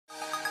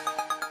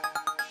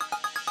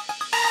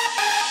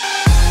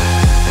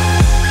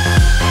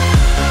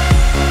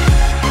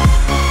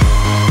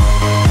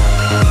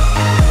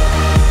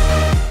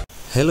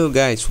Hello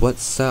guys,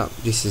 what's up?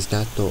 This is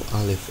Dato,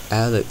 Aliff,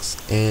 Alex,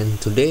 and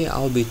today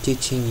I'll be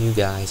teaching you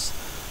guys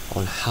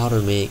on how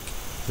to make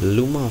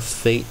Luma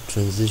Fade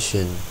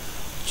Transition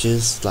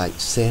just like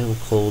Sam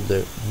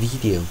Kolder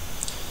video.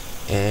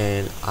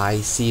 And I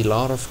see a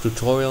lot of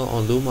tutorial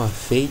on Luma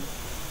Fade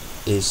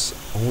is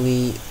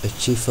only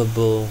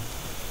achievable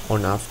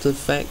on After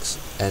Effects,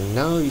 and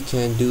now you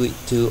can do it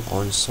too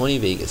on Sony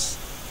Vegas.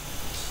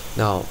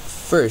 Now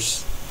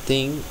first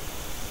thing,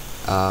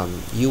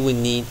 you will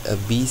need a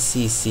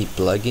BCC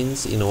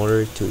plugins in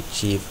order to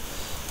achieve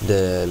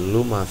the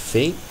Luma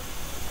Fade.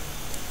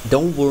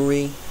 Don't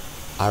worry,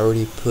 I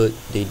already put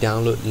the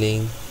download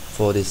link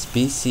for this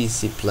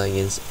BCC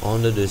plugins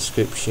on the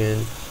description,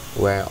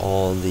 where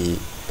all the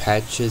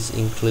patches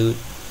include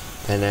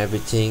and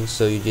everything,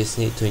 so you just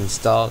need to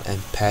install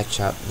and patch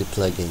up the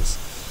plugins.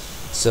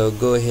 So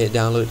go ahead,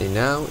 download it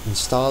now,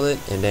 install it,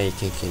 and then you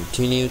can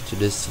continue to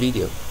this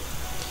video.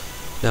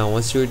 Now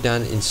once you're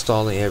done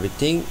installing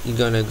everything, you're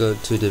gonna go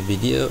to the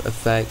video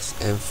effects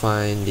and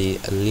find the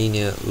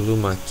linea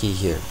Luma key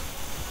here.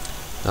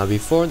 Now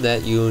before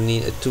that, you'll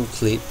need a two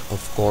clip,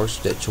 of course,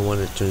 that you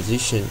want to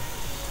transition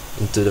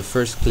into the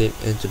first clip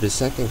and to the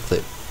second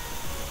clip.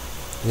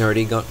 I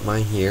already got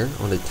mine here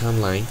on the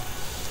timeline.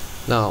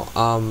 Now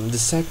the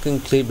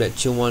second clip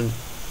that you want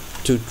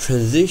to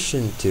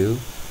transition to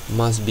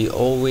must be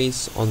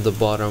always on the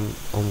bottom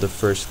on the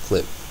first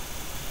clip,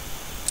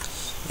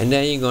 and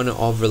then you're gonna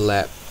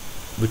overlap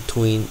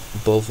between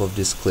both of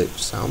these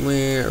clips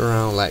somewhere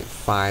around like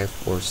 5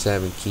 or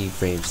 7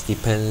 keyframes,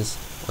 depends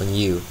on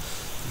you,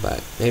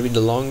 but maybe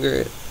the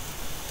longer,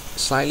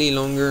 slightly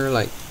longer,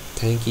 like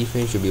 10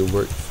 keyframes should be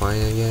work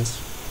fine, I guess,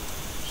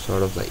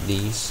 sort of like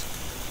these.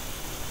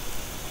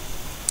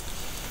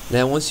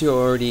 Then once you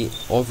already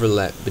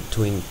overlap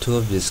between two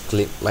of these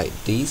clips like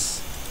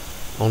these,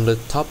 on the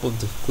top of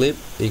the clip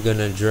you're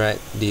gonna drag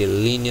the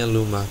linea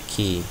Luma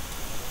key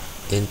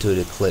into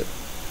the clip.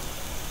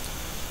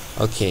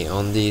 Okay,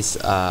 on this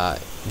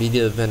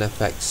video event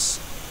effects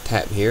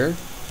tab here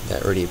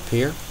that already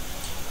appear,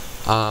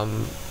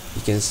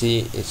 you can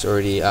see it's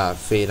already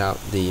fade out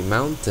the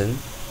mountain,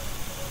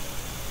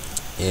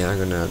 and I'm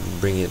gonna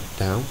bring it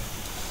down.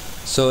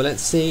 So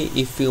let's say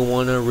if you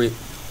wanna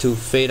to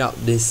fade out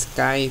the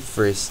sky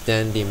first,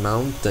 then the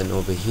mountain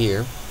over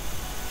here,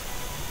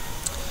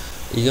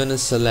 you're gonna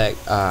select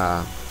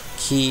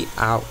key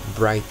out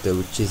brighter,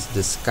 which is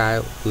the sky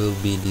will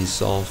be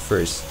dissolved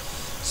first.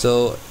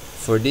 So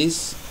for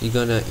this, you're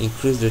gonna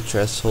increase the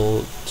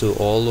threshold to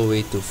all the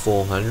way to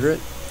 400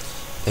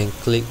 and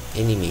click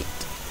animate.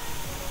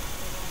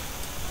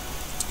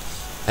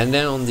 And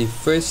then on the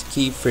first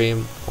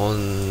keyframe,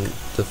 on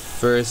the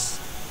first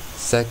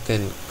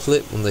second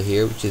clip on the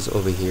here, which is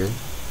over here,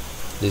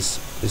 this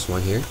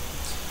one here,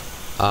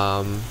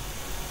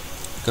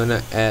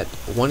 gonna add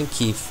one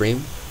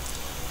keyframe,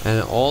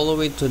 and all the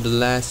way to the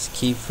last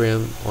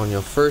keyframe on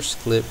your first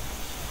clip,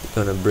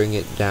 you're gonna bring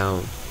it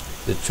down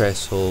the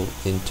threshold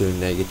into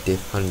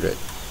 -100,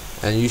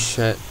 and you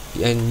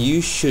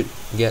should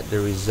get the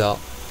result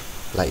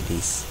like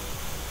this.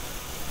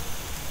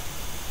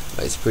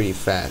 But it's pretty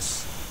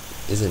fast,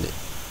 isn't it?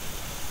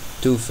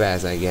 Too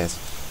fast, I guess.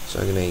 So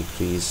I'm gonna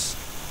increase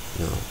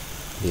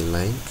the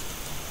length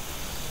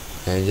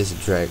and just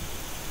drag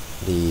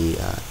the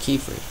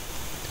keyframe,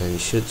 and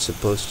it should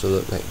supposed to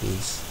look like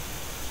this.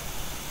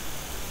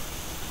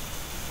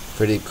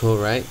 Pretty cool,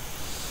 right?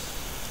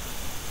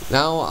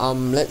 Now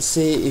let's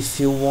say if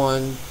you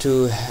want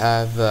to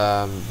have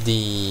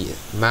the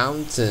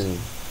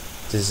mountain,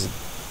 this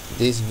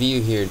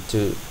view here,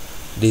 to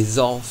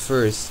dissolve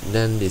first,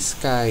 then the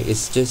sky,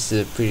 is just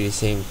a pretty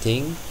same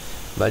thing,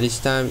 but this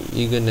time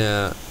you're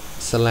gonna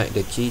select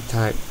the key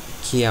type,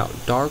 key out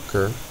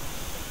darker,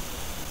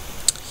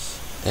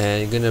 and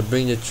you're gonna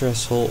bring the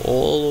threshold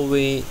all the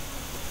way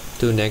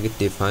to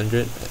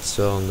 -100,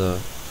 so on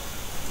the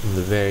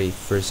very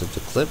first of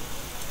the clip.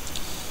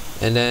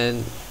 And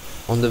then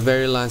on the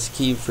very last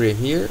keyframe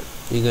here,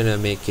 you're gonna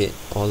make it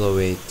all the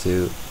way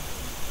to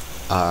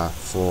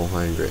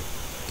 400,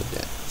 like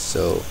that.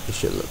 So it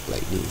should look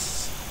like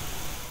this.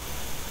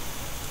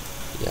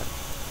 Yeah,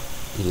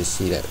 you just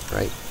see that,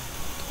 right?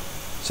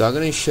 So I'm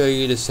gonna show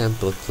you the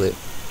sample clip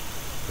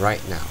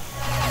right now.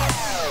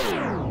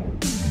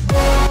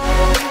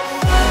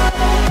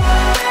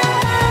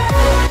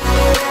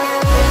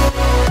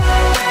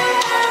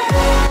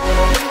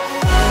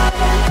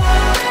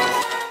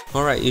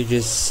 Alright, you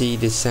just see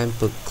the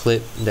sample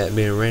clip that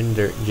been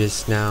rendered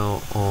just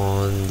now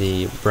on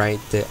the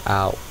brighter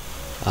out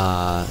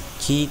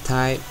key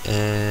type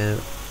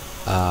and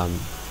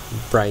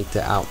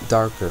brighter out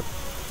darker.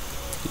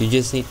 You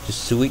just need to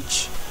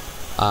switch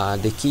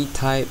the key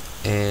type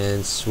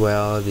and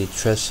swell the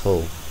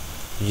threshold.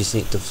 You just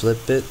need to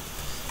flip it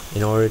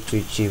in order to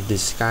achieve the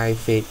sky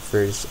fade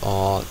first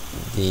or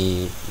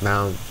the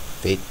mount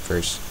fade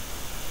first.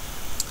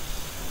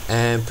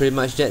 And pretty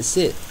much that's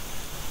it.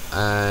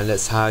 And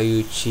that's how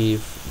you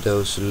achieve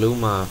those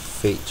Luma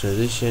Fade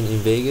Transition in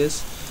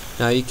Vegas.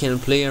 Now you can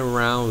play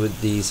around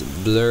with these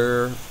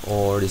blur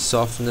or the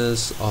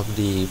softness of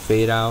the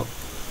fade out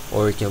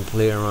or you can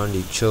play around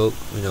the choke,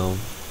 you know,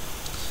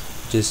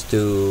 just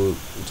to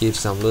give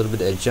some little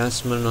bit of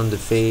adjustment on the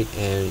fade,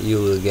 and you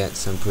will get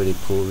some pretty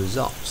cool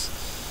results.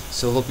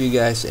 So hope you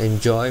guys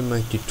enjoy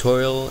my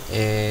tutorial,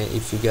 and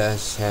if you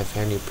guys have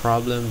any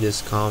problem,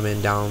 just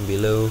comment down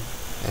below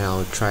and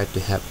I'll try to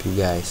help you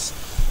guys.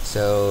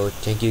 So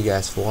thank you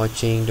guys for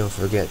watching. Don't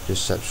forget to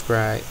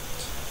subscribe,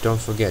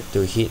 don't forget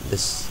to hit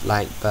this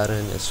like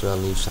button, as well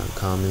leave some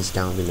comments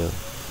down below.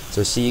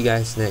 So see you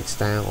guys next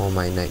time on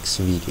my next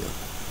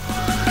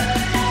video.